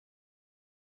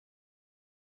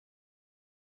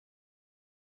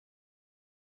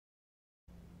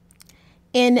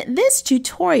In this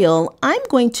tutorial, I'm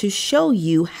going to show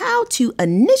you how to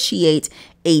initiate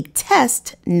a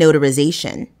test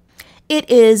notarization. It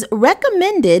is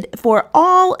recommended for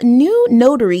all new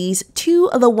notaries to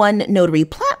the OneNotary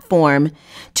platform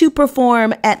to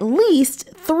perform at least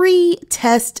 3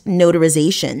 test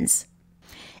notarizations.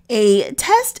 A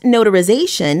test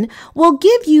notarization will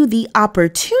give you the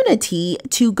opportunity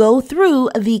to go through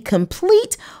the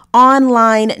complete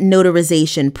online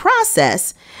notarization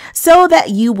process so that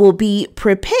you will be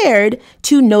prepared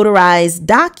to notarize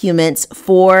documents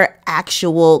for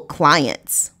actual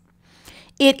clients.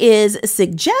 It is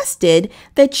suggested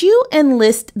that you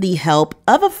enlist the help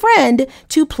of a friend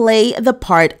to play the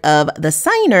part of the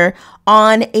signer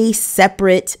on a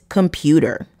separate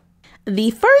computer.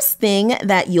 The first thing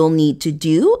that you'll need to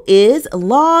do is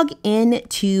log in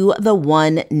to the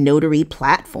OneNotary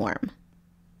platform.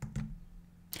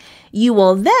 You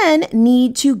will then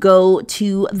need to go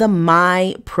to the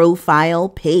My Profile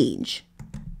page.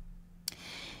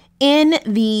 In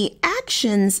the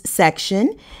Actions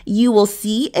section, you will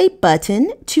see a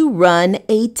button to run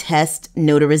a test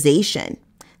notarization.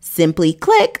 Simply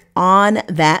click on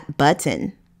that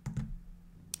button.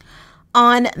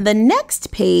 On the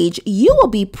next page, you will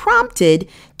be prompted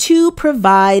to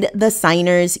provide the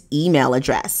signer's email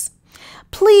address.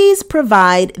 Please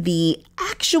provide the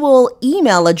actual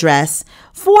email address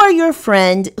for your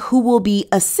friend who will be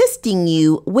assisting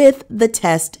you with the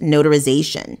test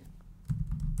notarization.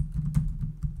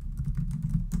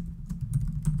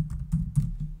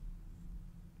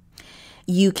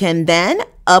 You can then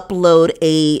upload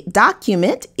a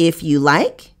document if you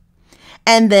like.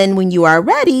 And then when you are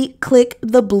ready, click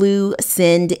the blue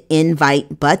Send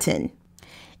Invite button.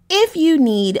 If you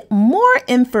need more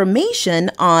information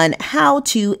on how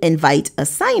to invite a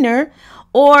signer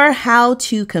or how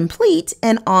to complete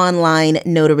an online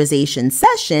notarization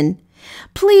session,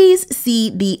 please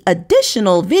see the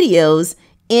additional videos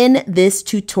in this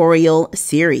tutorial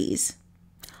series.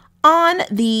 On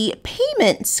the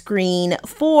payment screen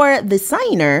for the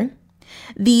signer,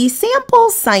 the sample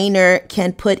signer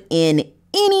can put in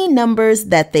any numbers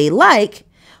that they like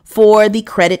for the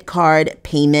credit card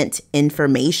payment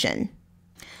information.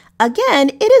 Again,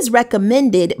 it is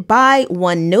recommended by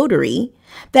OneNotary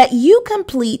that you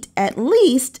complete at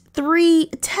least 3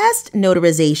 test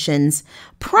notarizations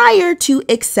prior to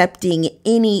accepting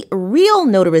any real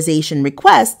notarization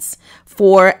requests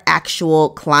for actual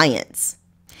clients.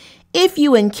 If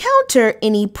you encounter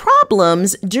any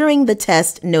problems during the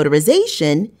test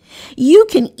notarization, you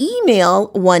can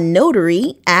email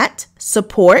OneNotary at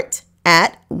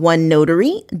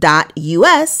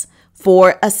support@onenotary.us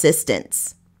for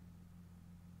assistance.